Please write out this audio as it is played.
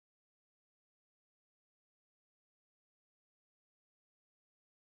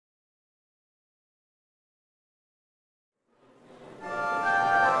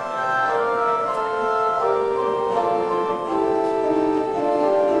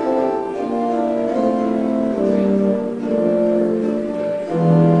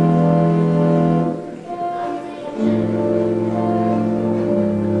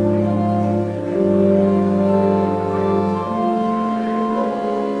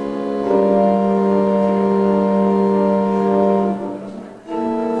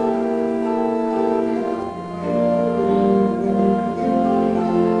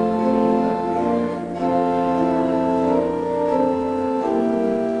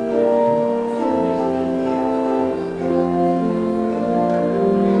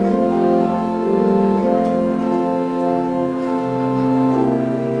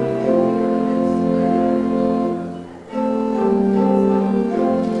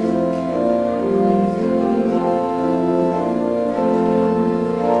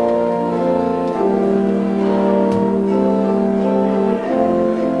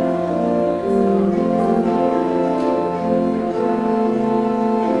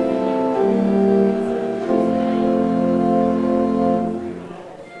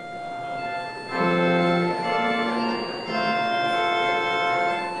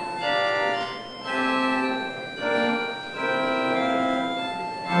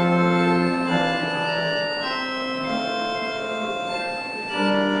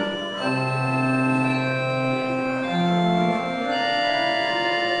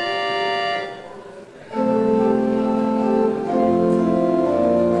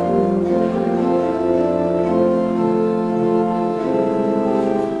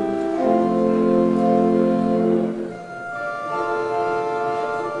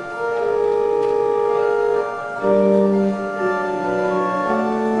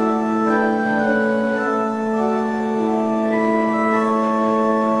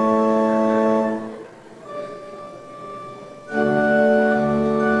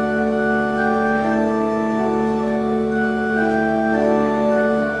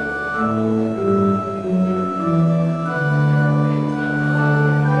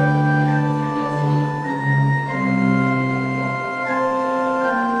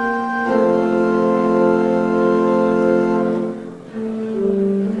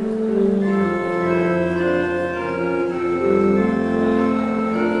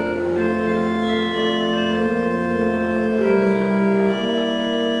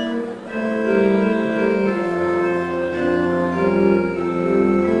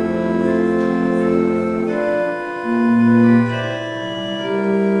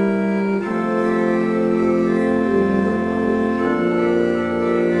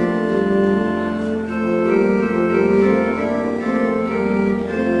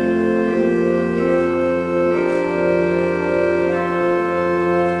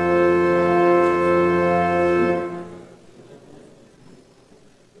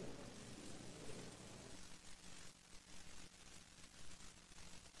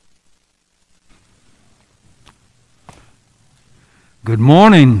Good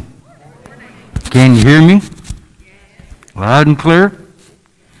morning. Can you hear me? Loud and clear?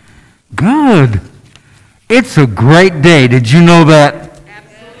 Good. It's a great day. Did you know that?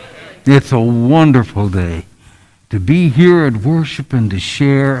 Absolutely. It's a wonderful day. To be here at worship and to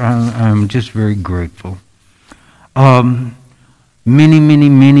share, I'm just very grateful. Many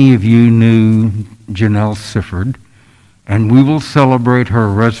of you knew Janelle Sifford, and we will celebrate her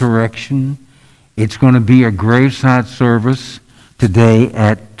resurrection. It's going to be a graveside service today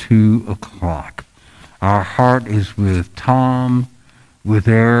at 2 o'clock. Our heart is with Tom, with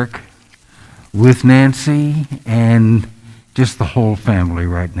Eric, with Nancy, and just the whole family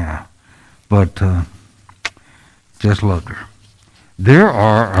right now. But just loved her. There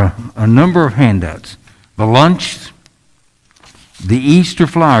are a number of handouts. The lunch, the Easter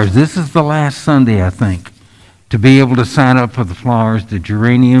flowers. This is the last Sunday, I think, to be able to sign up for the flowers, the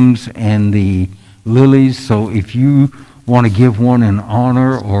geraniums and the lilies. So if you want to give one in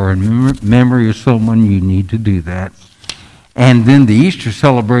honor or in memory of someone, you need to do that. And then the Easter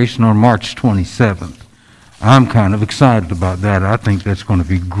celebration on March 27th. I'm kind of excited about that. I think that's going to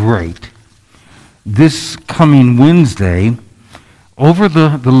be great. This coming Wednesday, over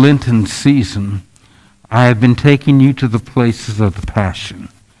the Lenten season, I have been taking you to the places of the Passion.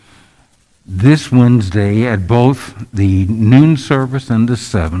 This Wednesday, at both the noon service and the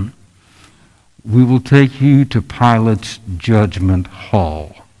 7, we will take you to Pilate's Judgment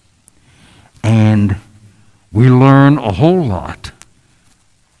Hall. And we learn a whole lot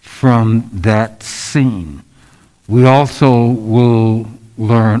from that scene. We also will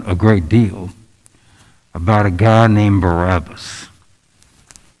learn a great deal about a guy named Barabbas.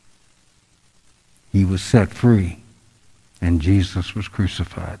 He was set free, and Jesus was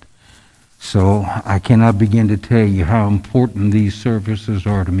crucified. So I cannot begin to tell you how important these services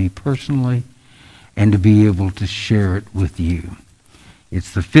are to me personally, and to be able to share it with you.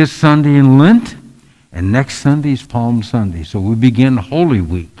 It's the 5th Sunday in Lent, and next Sunday is Palm Sunday. So we begin Holy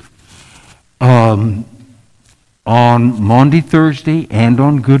Week. On Monday, Thursday, and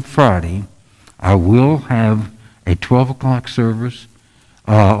on Good Friday, I will have a 12 o'clock service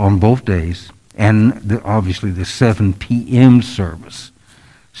on both days, and obviously the 7 p.m. service.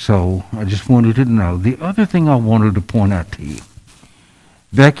 So I just wanted you to know. The other thing I wanted to point out to you,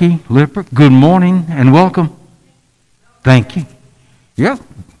 Becky Lippert, good morning and welcome. Thank you. Yeah,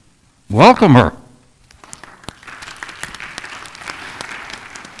 welcome her.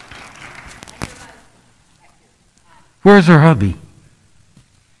 Where's her hubby?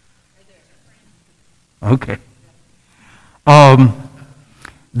 Okay. The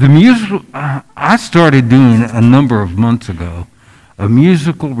musical, I started doing a number of months ago, a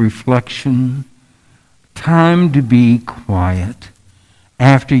musical reflection, time to be quiet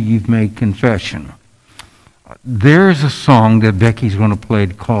after you've made confession. There's a song that Becky's going to play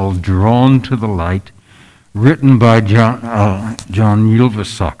called Drawn to the Light, written by John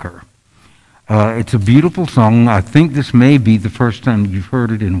Ylvisaker. It's a beautiful song. I think this may be the first time you've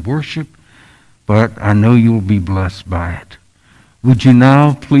heard it in worship, but I know you'll be blessed by it. Would you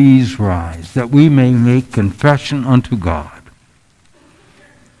now please rise, that we may make confession unto God?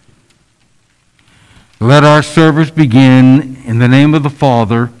 Let our service begin in the name of the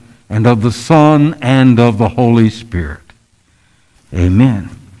Father, and of the Son, and of the Holy Spirit. Amen.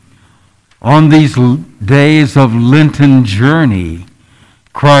 On these days of Lenten journey,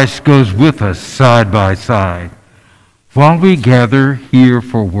 Christ goes with us side by side. While we gather here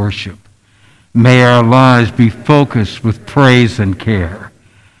for worship, may our lives be focused with praise and care.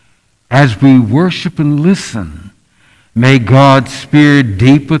 As we worship and listen, may God's Spirit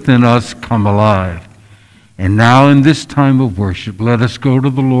deep within us come alive. And now in this time of worship, let us go to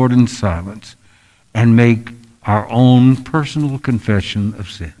the Lord in silence and make our own personal confession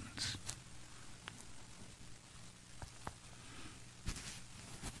of sins.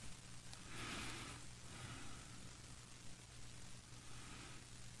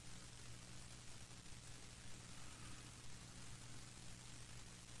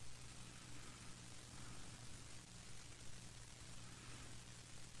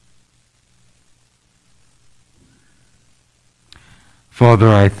 Father,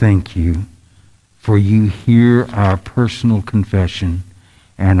 I thank you for you hear our personal confession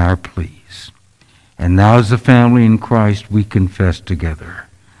and our pleas. And now as a family in Christ, we confess together.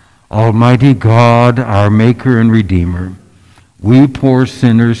 Almighty God, our Maker and Redeemer, we poor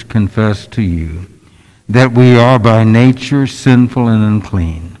sinners confess to you that we are by nature sinful and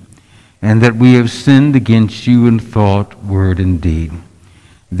unclean, and that we have sinned against you in thought, word, and deed.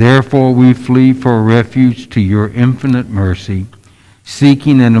 Therefore we flee for refuge to your infinite mercy,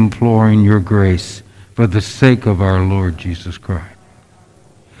 seeking and imploring your grace for the sake of our Lord Jesus Christ.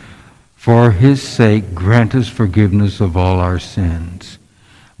 For his sake, grant us forgiveness of all our sins.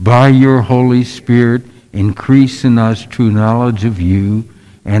 By your Holy Spirit, increase in us true knowledge of you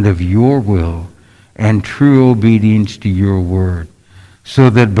and of your will, and true obedience to your word, so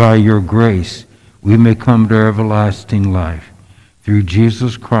that by your grace we may come to everlasting life. Through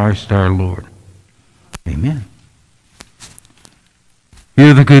Jesus Christ our Lord. Amen.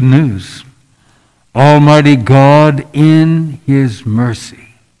 Hear the good news. Almighty God, in his mercy,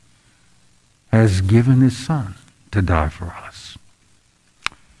 has given his Son to die for us.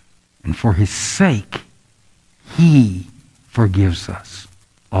 And for his sake, he forgives us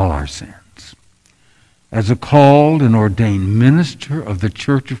all our sins. As a called and ordained minister of the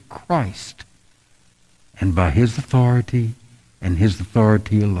Church of Christ, and by his authority and his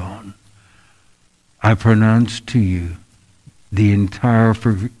authority alone, I pronounce to you the entire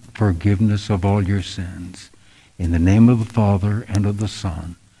forgiveness of all your sins. In the name of the Father, and of the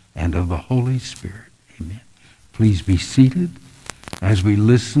Son, and of the Holy Spirit. Amen. Please be seated as we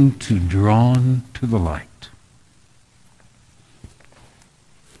listen to Drawn to the Light.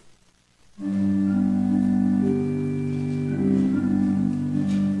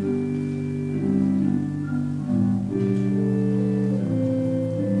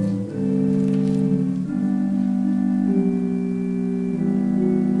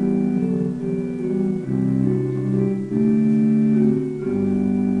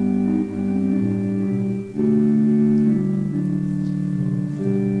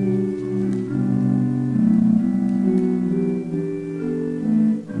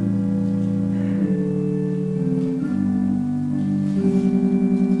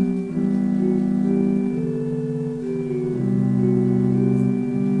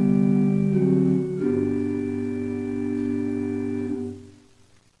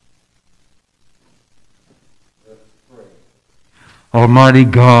 Almighty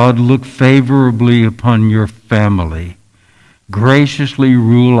God, look favorably upon your family. Graciously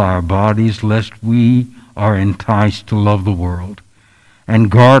rule our bodies, lest we are enticed to love the world. And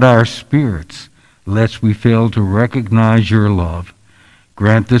guard our spirits, lest we fail to recognize your love.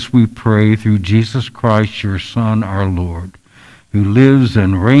 Grant this, we pray, through Jesus Christ, your Son, our Lord, who lives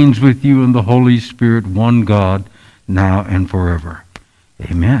and reigns with you in the Holy Spirit, one God, now and forever.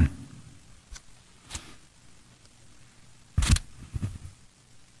 Amen.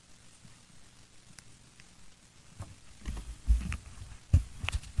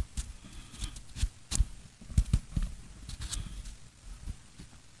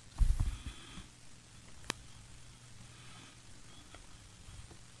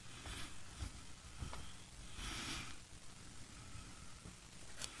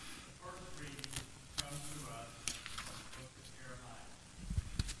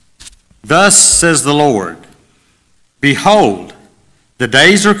 Thus says the Lord, behold, the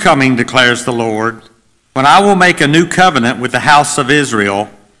days are coming, declares the Lord, when I will make a new covenant with the house of Israel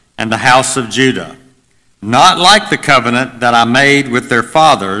and the house of Judah, not like the covenant that I made with their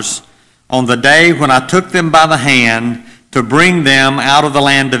fathers on the day when I took them by the hand to bring them out of the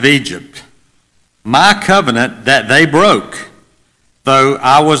land of Egypt, my covenant that they broke, though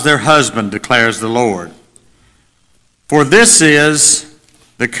I was their husband, declares the Lord. For this is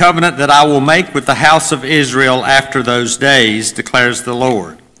the covenant that I will make with the house of Israel after those days, declares the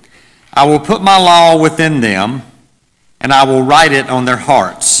Lord. I will put my law within them, and I will write it on their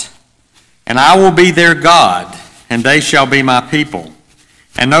hearts. And I will be their God, and they shall be my people.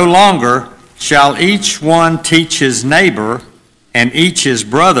 And no longer shall each one teach his neighbor and each his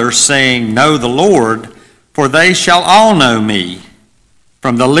brother, saying, Know the Lord, for they shall all know me,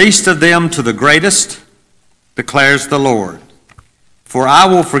 from the least of them to the greatest, declares the Lord. For I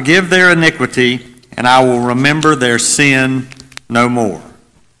will forgive their iniquity, and I will remember their sin no more.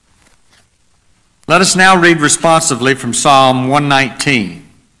 Let us now read responsively from Psalm 119.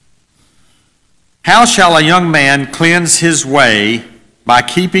 How shall a young man cleanse his way? By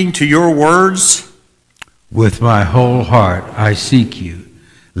keeping to your words? With my whole heart I seek you.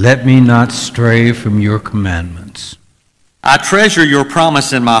 Let me not stray from your commandments. I treasure your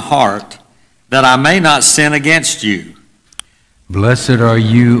promise in my heart, that I may not sin against you. Blessed are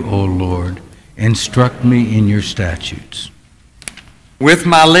you, O Lord. Instruct me in your statutes. With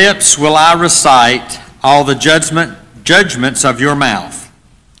my lips will I recite all the judgments of your mouth.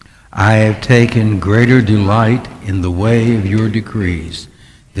 I have taken greater delight in the way of your decrees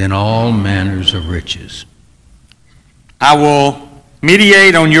than all manners of riches. I will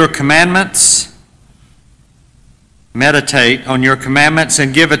meditate on your commandments,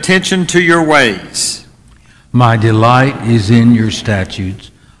 and give attention to your ways. My delight is in your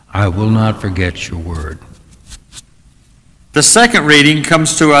statutes. I will not forget your word. The second reading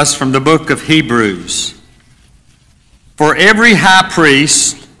comes to us from the book of Hebrews. For every high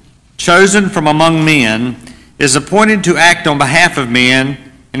priest chosen from among men is appointed to act on behalf of men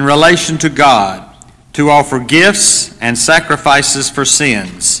in relation to God, to offer gifts and sacrifices for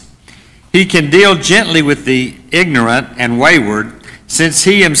sins. He can deal gently with the ignorant and wayward, since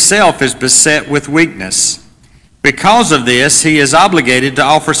he himself is beset with weakness. Because of this, he is obligated to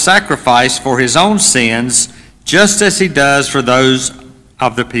offer sacrifice for his own sins, just as he does for those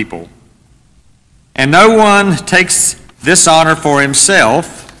of the people. And no one takes this honor for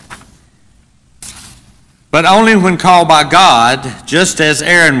himself, but only when called by God, just as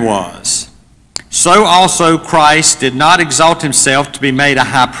Aaron was. So also Christ did not exalt himself to be made a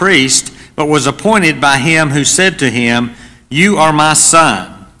high priest, but was appointed by him who said to him, "You are my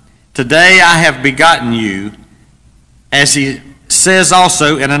son. Today I have begotten you." As he says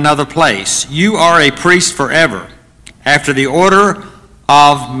also in another place, "You are a priest forever, after the order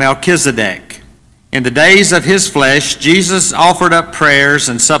of Melchizedek." In the days of his flesh, Jesus offered up prayers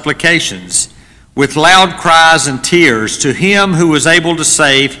and supplications with loud cries and tears to him who was able to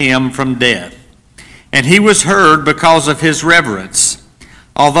save him from death. And he was heard because of his reverence.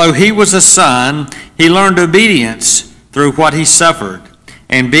 Although he was a son, he learned obedience through what he suffered.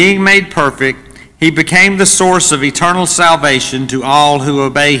 And being made perfect, he became the source of eternal salvation to all who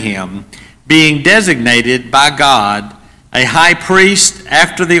obey him, being designated by God a high priest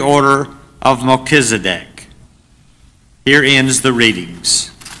after the order of Melchizedek. Here ends the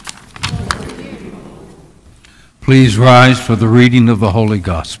readings. Please rise for the reading of the Holy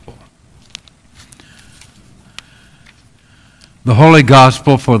Gospel. The Holy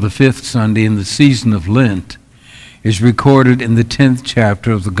Gospel for the fifth Sunday in the season of Lent is recorded in the 10th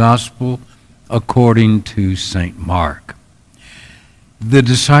chapter of the Gospel according to St. Mark. The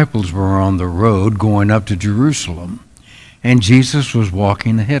disciples were on the road going up to Jerusalem, and Jesus was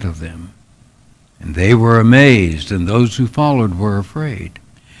walking ahead of them. And they were amazed, and those who followed were afraid.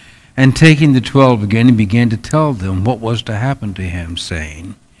 And taking the 12 again, he began to tell them what was to happen to him,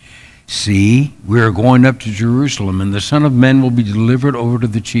 saying, "See, we are going up to Jerusalem, and the Son of Man will be delivered over to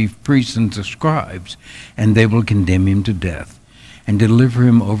the chief priests and the scribes, and they will condemn him to death, and deliver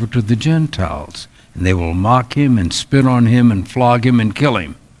him over to the Gentiles, and they will mock him, and spit on him, and flog him, and kill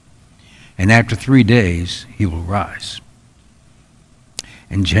him. And after 3 days he will rise."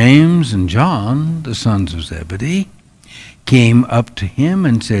 And James and John, the sons of Zebedee, came up to him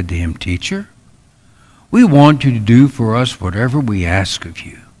and said to him, "Teacher, we want you to do for us whatever we ask of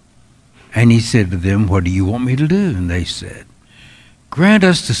you." And he said to them, "What do you want me to do?" And they said, "Grant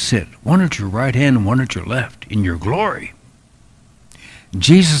us to sit, one at your right hand and one at your left, in your glory."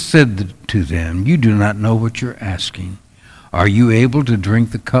 Jesus said to them, "You do not know what you're asking. Are you able to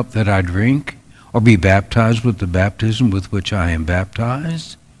drink the cup that I drink, or be baptized with the baptism with which I am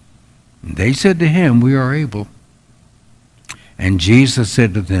baptized?" And they said to him, "We are able." And Jesus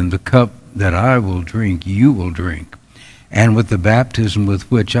said to them, "The cup that I will drink, you will drink. And with the baptism with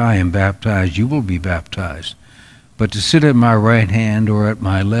which I am baptized, you will be baptized. But to sit at my right hand or at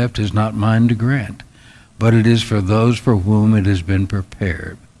my left is not mine to grant, but it is for those for whom it has been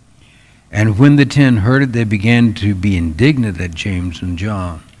prepared." And when the 10 heard it, they began to be indignant at James and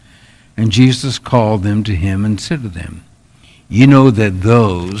John. And Jesus called them to him and said to them, "You know that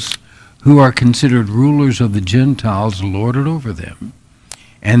those who are considered rulers of the Gentiles lord it over them,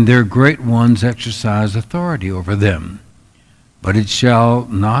 and their great ones exercise authority over them. But it shall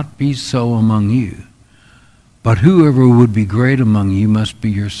not be so among you. But whoever would be great among you must be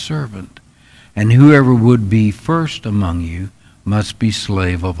your servant, and whoever would be first among you must be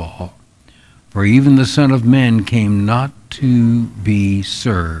slave of all. For even the Son of Man came not to be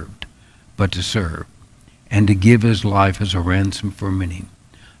served, but to serve, and to give his life as a ransom for many."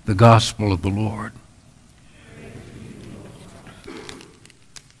 The Gospel of the Lord.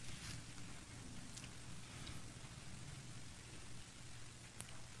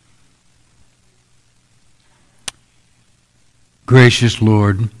 Gracious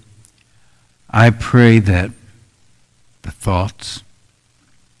Lord, I pray that the thoughts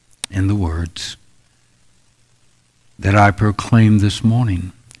and the words that I proclaim this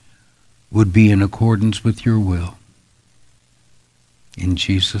morning would be in accordance with your will. In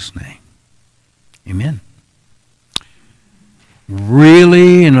Jesus' name, amen.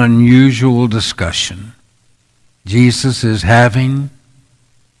 Really an unusual discussion Jesus is having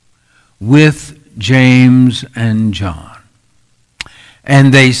with James and John.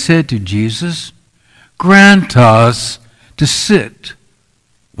 And they said to Jesus, "Grant us to sit,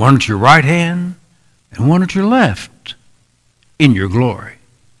 one at your right hand and one at your left, in your glory."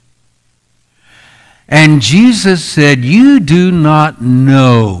 And Jesus said, you do not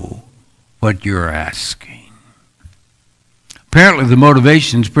know what you're asking. Apparently the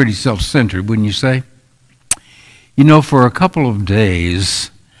motivation is pretty self-centered, wouldn't you say? You know, for a couple of days,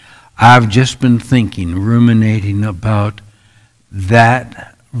 I've just been thinking, ruminating about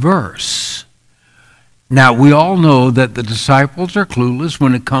that verse. Now, we all know that the disciples are clueless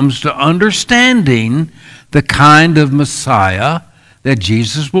when it comes to understanding the kind of Messiah that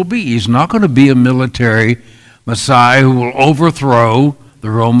Jesus will be. He's not going to be a military Messiah who will overthrow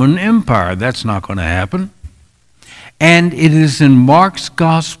the Roman Empire. That's not going to happen. And it is in Mark's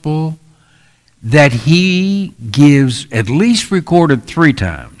gospel that he gives, at least recorded 3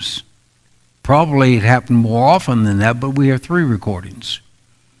 times. Probably it happened more often than that, but we have 3 recordings,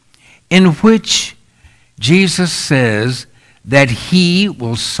 in which Jesus says that he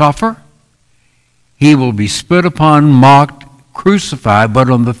will suffer, he will be spit upon, mocked, crucified, but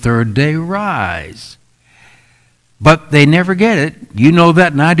on the 3rd day rise. But they never get it. You know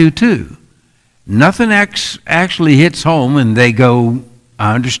that, and I do too. Nothing actually hits home, and they go,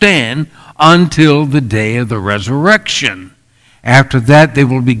 I understand, until the day of the resurrection. After that, they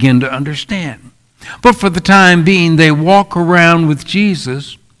will begin to understand. But for the time being, they walk around with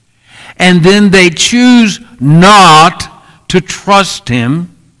Jesus, and then they choose not to trust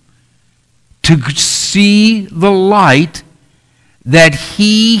him, to see the light that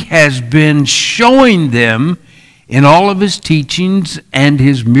he has been showing them in all of his teachings and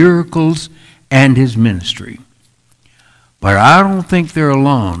his miracles and his ministry. But I don't think they're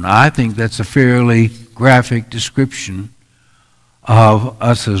alone. I think that's a fairly graphic description of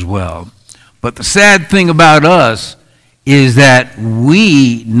us as well. But the sad thing about us is that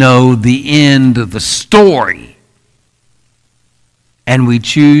we know the end of the story, and we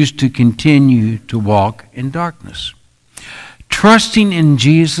choose to continue to walk in darkness. Trusting in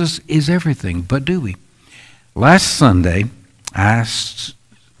Jesus is everything, but do we? Last Sunday, I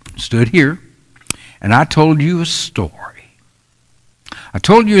stood here, and I told you a story. I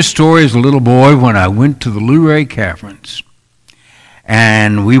told you a story as a little boy when I went to the Luray Caverns.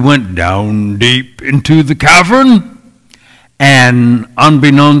 And we went down deep into the cavern, and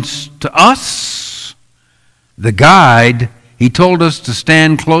unbeknownst to us, the guide, he told us to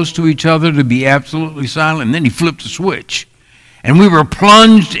stand close to each other, to be absolutely silent, and then he flipped a switch. And we were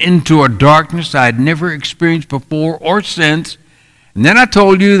plunged into a darkness I had never experienced before or since. And then I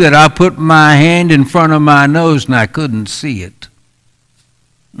told you that I put my hand in front of my nose and I couldn't see it.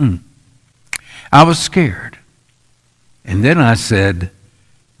 I was scared. And then I said,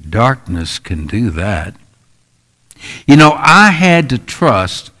 darkness can do that. You know, I had to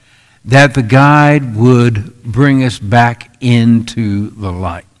trust that the guide would bring us back into the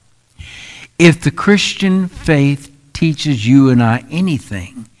light. If the Christian faith teaches you and I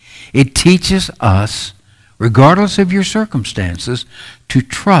anything, it teaches us, regardless of your circumstances, to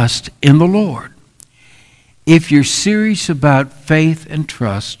trust in the Lord. If you're serious about faith and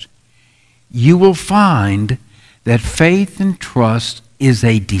trust, you will find that faith and trust is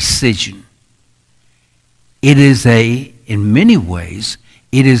a decision. It is in many ways,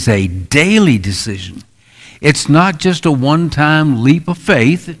 it is a daily decision. It's not just a one-time leap of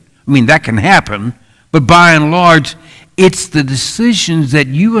faith. I mean, that can happen, but by and large, it's the decisions that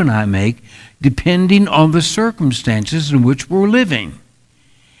you and I make depending on the circumstances in which we're living.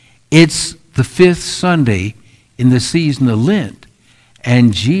 It's the 5th Sunday in the season of Lent,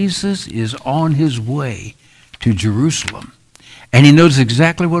 and Jesus is on his way to Jerusalem, and he knows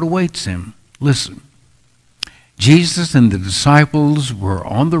exactly what awaits him. Listen, Jesus and the disciples were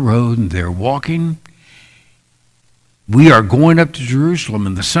on the road, and they're walking. We are going up to Jerusalem,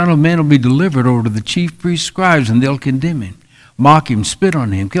 and the Son of Man will be delivered over to the chief priests, scribes, and they'll condemn him, mock him, spit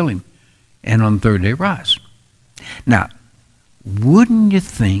on him, kill him, and on the 3rd day rise. Now, wouldn't you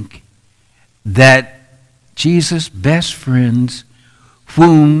think that Jesus' best friends,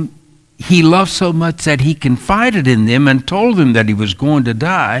 whom he loved so much that he confided in them and told them that he was going to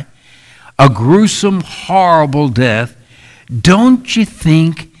die a gruesome, horrible death, don't you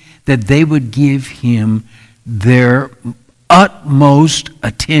think that they would give him their utmost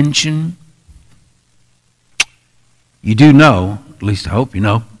attention? You do know, at least I hope you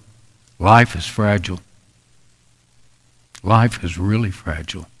know, life is fragile. Life is really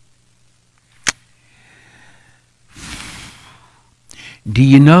fragile. Do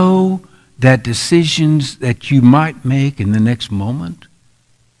you know that decisions that you might make in the next moment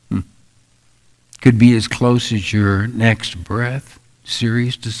could be as close as your next breath?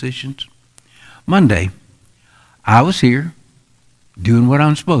 Serious decisions. Monday, I was here doing what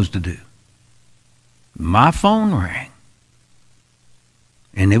I'm supposed to do. My phone rang,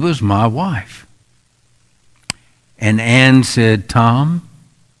 and it was my wife. And Ann said, Tom,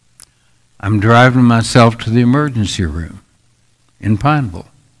 I'm driving myself to the emergency room in Pineville.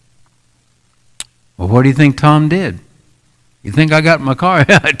 Well, what do you think Tom did? You think I got in my car?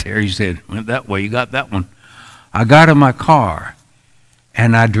 Terry said, went that way, you got that one. I got in my car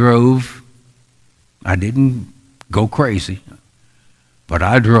and I drove. I didn't go crazy, but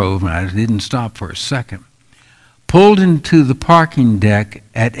I drove and I didn't stop for a second. Pulled into the parking deck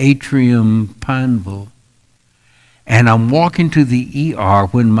at Atrium Pineville, and I'm walking to the ER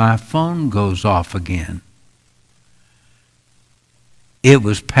when my phone goes off again. It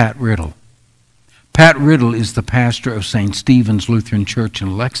was Pat Riddle. Pat Riddle is the pastor of St. Stephen's Lutheran Church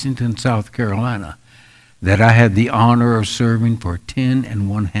in Lexington, South Carolina, that I had the honor of serving for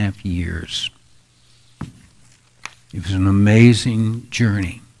 10.5 years. It was an amazing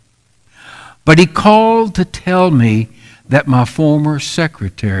journey. But he called to tell me that my former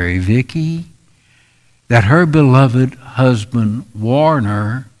secretary, Vicki, that her beloved husband,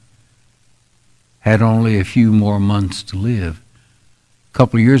 Warner, had only a few more months to live. A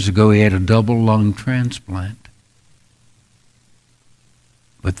couple of years ago, he had a double lung transplant.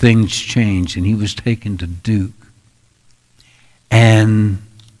 But things changed, and he was taken to Duke. And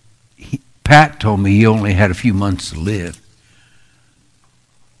Pat told me he only had a few months to live.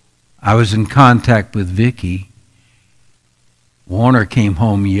 I was in contact with Vicki. Warner came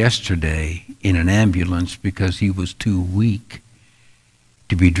home yesterday in an ambulance because he was too weak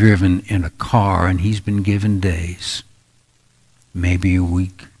to be driven in a car, and he's been given days, maybe a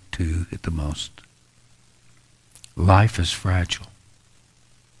week, 2 at the most. Life is fragile.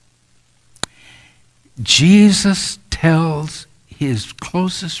 Jesus tells his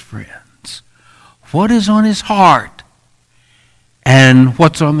closest friends what is on his heart and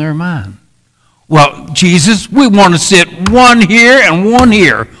what's on their mind. Well, Jesus, we want to sit one here and one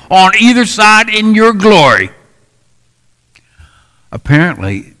here on either side in your glory.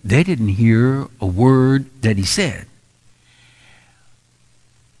 Apparently, they didn't hear a word that he said.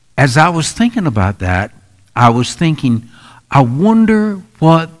 As I was thinking about that, I was thinking, I wonder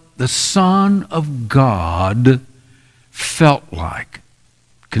what the Son of God felt like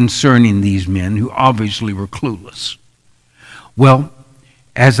concerning these men who obviously were clueless. Well,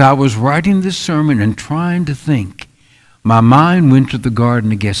 as I was writing this sermon and trying to think, my mind went to the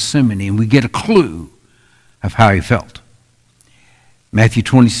Garden of Gethsemane, and we get a clue of how he felt. Matthew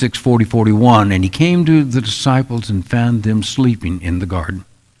 26, 40, 41, and he came to the disciples and found them sleeping in the garden.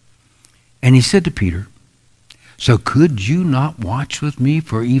 And he said to Peter, so could you not watch with me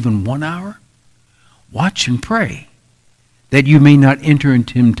for even 1 hour? Watch and pray, that you may not enter in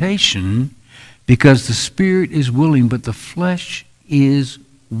temptation, because the spirit is willing, but the flesh is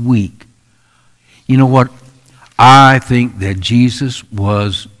weak. You know what? I think that Jesus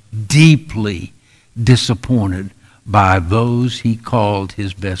was deeply disappointed by those he called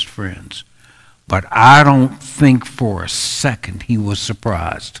his best friends. But I don't think for a second he was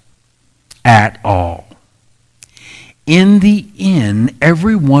surprised at all. In the end,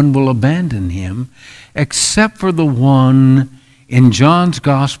 everyone will abandon him except for the one in John's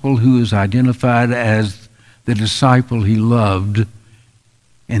gospel who is identified as the disciple he loved,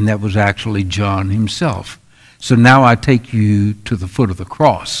 and that was actually John himself. So now I take you to the foot of the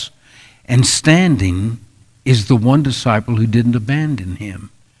cross, and standing is the one disciple who didn't abandon him.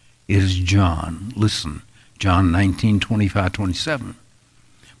 It is John. Listen, John 19, 25, 27.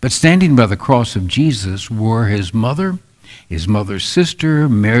 But standing by the cross of Jesus were his mother's sister,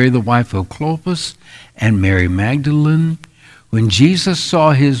 Mary the wife of Clopas, and Mary Magdalene. When Jesus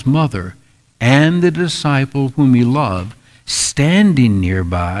saw his mother and the disciple whom he loved standing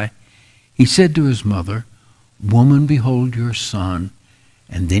nearby, he said to his mother, Woman, behold your son.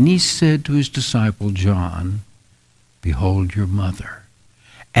 And then he said to his disciple John, Behold your mother.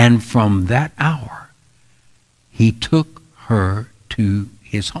 And from that hour, he took her to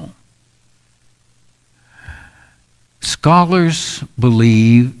his home. Scholars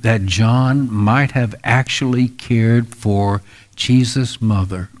believe that John might have actually cared for Jesus'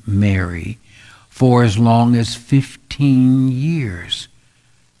 mother, Mary, for as long as 15 years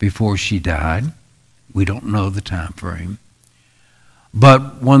before she died. We don't know the time frame.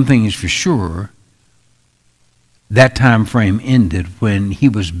 But one thing is for sure, that time frame ended when he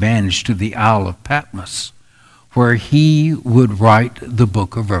was banished to the Isle of Patmos, where he would write the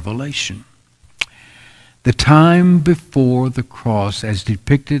book of Revelation. The time before the cross, as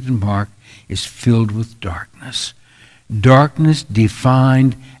depicted in Mark, is filled with darkness. Darkness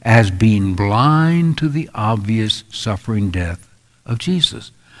defined as being blind to the obvious suffering death of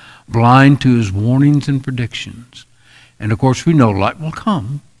Jesus, blind to his warnings and predictions. And of course, we know light will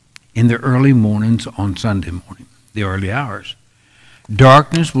come in the early mornings on Sunday morning. the early hours.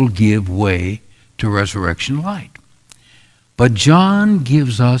 Darkness will give way to resurrection light. But John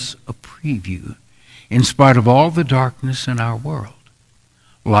gives us a preview. In spite of all the darkness in our world,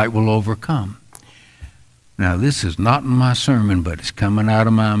 light will overcome. Now, this is not in my sermon, but it's coming out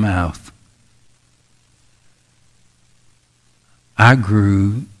of my mouth. I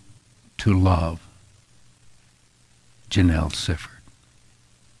grew to love Janelle Sifford,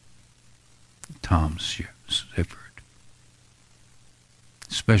 Tom Sifford,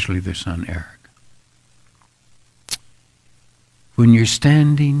 especially their son Eric. When you're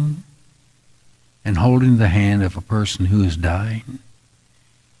standing and holding the hand of a person who is dying,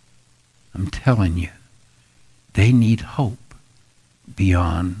 I'm telling you, they need hope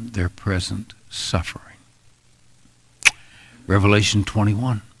beyond their present suffering. Revelation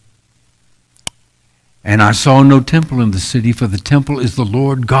 21. And I saw no temple in the city, for the temple is the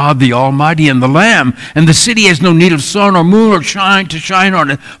Lord God, the Almighty, and the Lamb. And the city has no need of sun or moon or shine to shine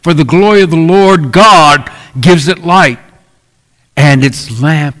on it, for the glory of the Lord God gives it light. And its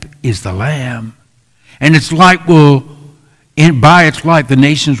lamp is the Lamb. And its light will, by its light the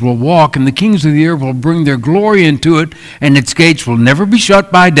nations will walk, and the kings of the earth will bring their glory into it, and its gates will never be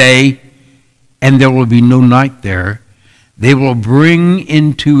shut by day, and there will be no night there. They will bring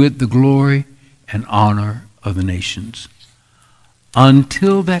into it the glory and honor of the nations.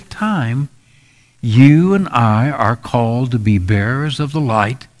 Until that time, you and I are called to be bearers of the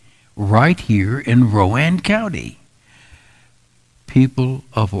light right here in Rowan County. People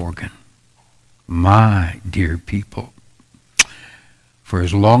of Oregon, my dear people, for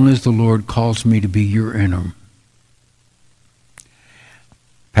as long as the Lord calls me to be your interim,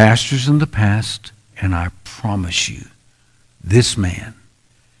 pastors in the past, and I promise you, this man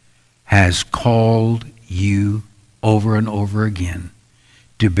has called you over and over again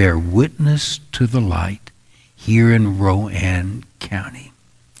to bear witness to the light here in Rowan County.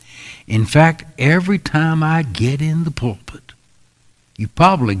 In fact, every time I get in the pulpit, you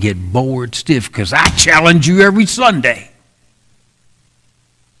probably get bored stiff because I challenge you every Sunday.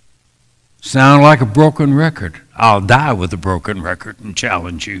 Sound like a broken record. I'll die with a broken record and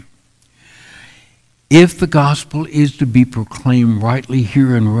challenge you. If the gospel is to be proclaimed rightly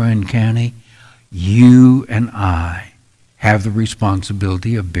here in Rowan County, you and I have the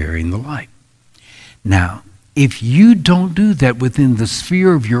responsibility of bearing the light. Now, if you don't do that within the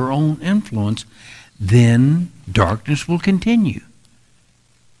sphere of your own influence, then darkness will continue.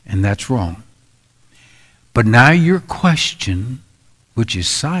 And that's wrong. But now your question, which is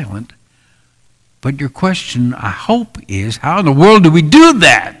silent, but your question, I hope, is how in the world do we do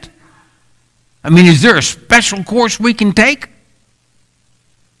that? I mean, is there a special course we can take?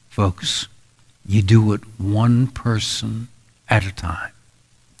 Folks, you do it one person at a time.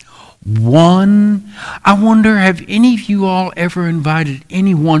 I wonder, have any of you all ever invited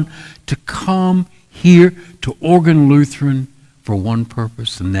anyone to come here to Oregon Lutheran for one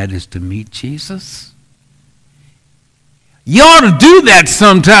purpose, and that is to meet Jesus? You ought to do that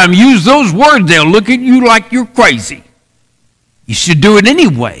sometime. Use those words. They'll look at you like you're crazy. You should do it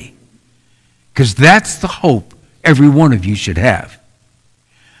anyway. Because that's the hope every one of you should have.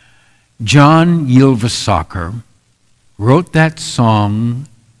 John Ylvasaker wrote that song,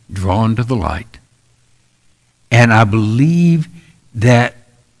 Drawn to the Light. And I believe that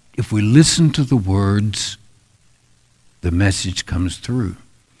if we listen to the words, the message comes through.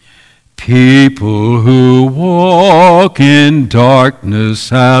 People who walk in darkness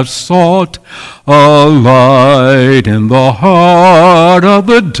have sought a light in the heart of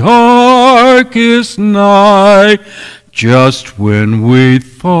the darkest night. Just when we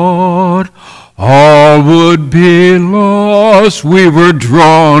thought all would be lost, we were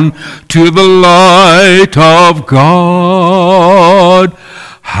drawn to the light of God.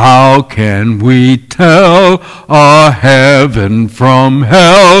 How can we tell a heaven from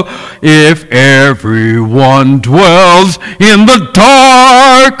hell if everyone dwells in the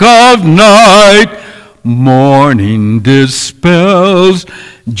dark of night? Morning dispels,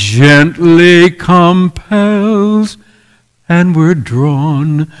 gently compels, and we're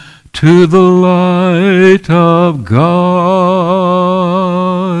drawn to the light of God.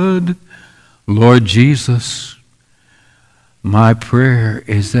 Lord Jesus, my prayer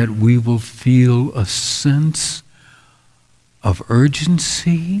is that we will feel a sense of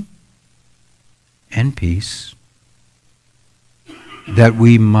urgency and peace, that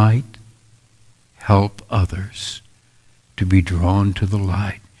we might help others to be drawn to the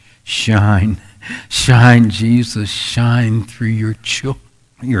light. Shine, shine, Jesus, shine through your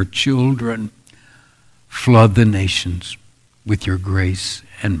children. Flood the nations with your grace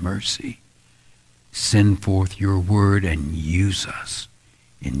and mercy. Send forth your word and use us.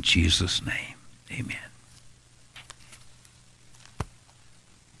 In Jesus' name, amen.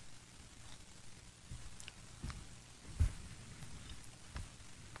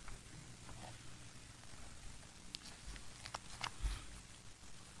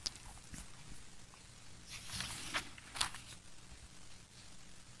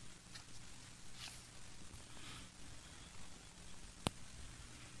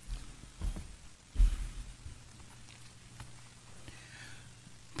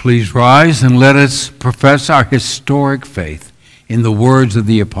 Please rise and let us profess our historic faith in the words of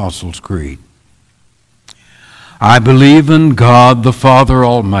the Apostles' Creed. I believe in God, the Father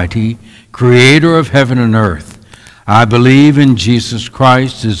Almighty, creator of heaven and earth. I believe in Jesus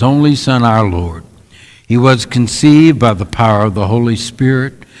Christ, his only Son, our Lord. He was conceived by the power of the Holy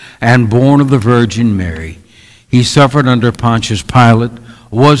Spirit and born of the Virgin Mary. He suffered under Pontius Pilate,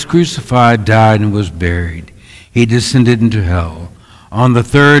 was crucified, died, and was buried. He descended into hell. On the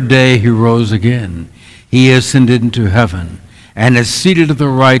third day he rose again. He ascended into heaven and is seated at the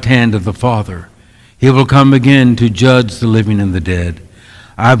right hand of the Father. He will come again to judge the living and the dead.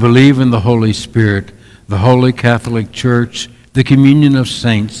 I believe in the Holy Spirit, the Holy Catholic Church, the communion of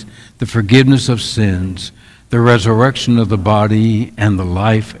saints, the forgiveness of sins, the resurrection of the body, and the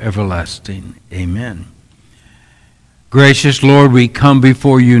life everlasting. Amen. Gracious Lord, we come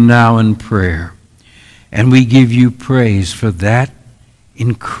before you now in prayer, and we give you praise for that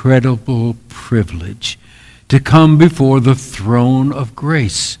incredible privilege to come before the throne of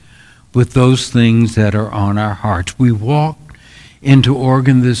grace with those things that are on our hearts. We walked into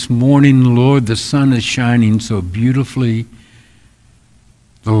Oregon this morning, Lord. The sun is shining so beautifully.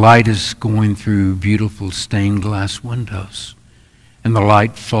 The light is going through beautiful stained glass windows, and the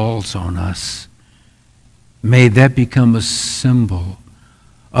light falls on us. May that become a symbol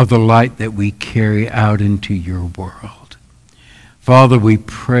of the light that we carry out into your world. Father, we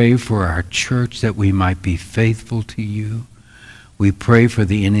pray for our church that we might be faithful to you. We pray for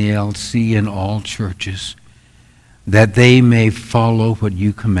the NALC and all churches that they may follow what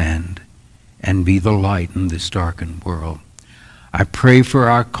you command and be the light in this darkened world. I pray for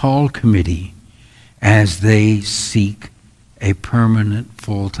our call committee as they seek a permanent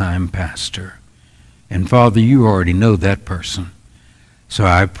full-time pastor. And Father, you already know that person. So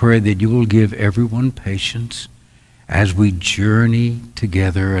I pray that you will give everyone patience as we journey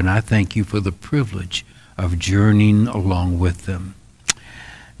together, and I thank you for the privilege of journeying along with them.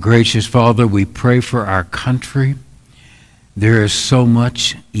 Gracious Father, we pray for our country. There is so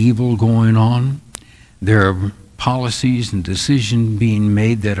much evil going on. There are policies and decisions being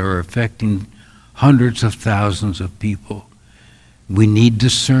made that are affecting hundreds of thousands of people. We need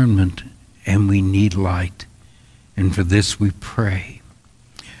discernment and we need light, and for this we pray.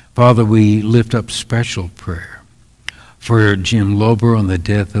 Father, we lift up special prayer for Jim Lober on the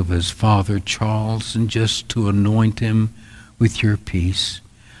death of his father, Charles, and just to anoint him with your peace.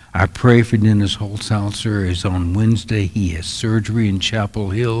 I pray for Dennis Holzhauser as on Wednesday he has surgery in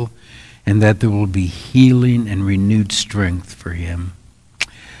Chapel Hill, and that there will be healing and renewed strength for him.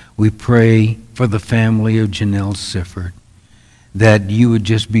 We pray for the family of Janelle Sifford, that you would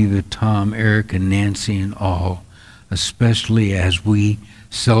just be with Tom, Eric, and Nancy and all, especially as we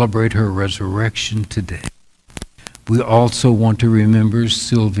celebrate her resurrection today. We also want to remember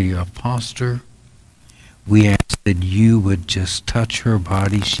Sylvia Foster. We ask that you would just touch her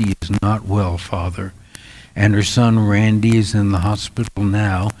body. She is not well, Father. And her son Randy is in the hospital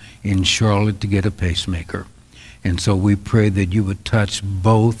now in Charlotte to get a pacemaker. And so we pray that you would touch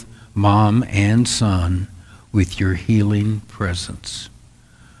both mom and son with your healing presence.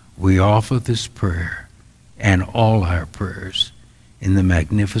 We offer this prayer and all our prayers in the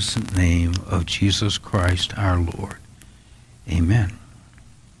magnificent name of Jesus Christ our Lord. Amen.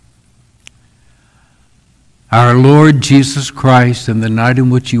 Our Lord Jesus Christ, in the night in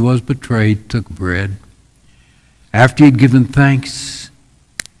which he was betrayed, took bread. After he had given thanks,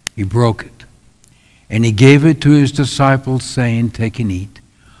 he broke it, and he gave it to his disciples, saying, "Take and eat,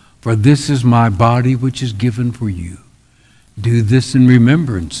 for this is my body which is given for you. Do this in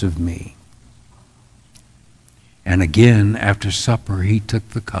remembrance of me." And again, after supper, he took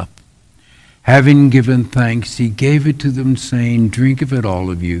the cup. Having given thanks, he gave it to them, saying, "Drink of it, all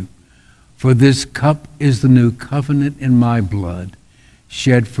of you, for this cup is the new covenant in my blood,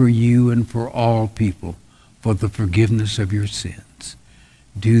 shed for you and for all people, for the forgiveness of your sins.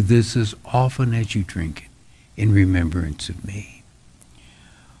 Do this as often as you drink it in remembrance of me."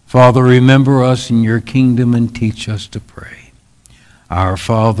 Father, remember us in your kingdom and teach us to pray. Our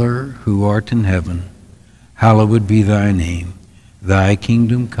Father, who art in heaven, hallowed be thy name. Thy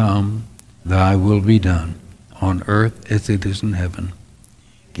kingdom come, Thy will be done, on earth as it is in heaven.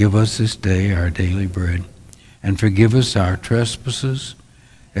 Give us this day our daily bread, and forgive us our trespasses,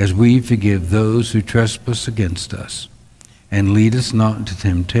 as we forgive those who trespass against us. And lead us not into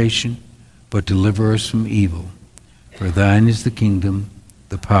temptation, but deliver us from evil. For thine is the kingdom,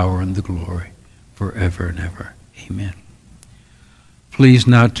 the power, and the glory, forever and ever. Amen. Please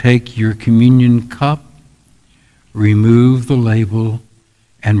now take your communion cup, remove the label,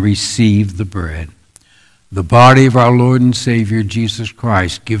 and receive the bread, the body of our Lord and Savior Jesus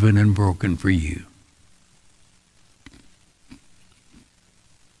Christ, given and broken for you.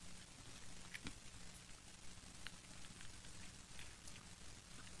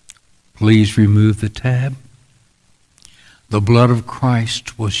 Please remove the tab. The blood of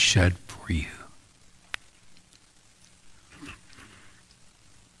Christ was shed for you.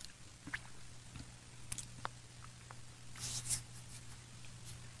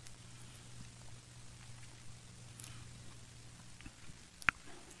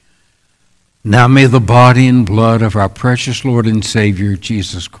 Now may the body and blood of our precious Lord and Savior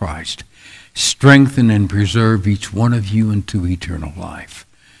Jesus Christ strengthen and preserve each one of you into eternal life.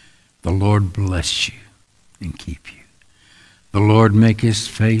 The Lord bless you and keep you. The Lord make his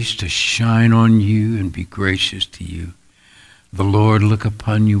face to shine on you and be gracious to you. The Lord look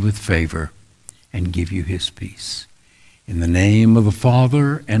upon you with favor and give you his peace. In the name of the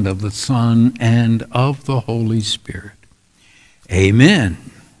Father, and of the Son, and of the Holy Spirit. Amen.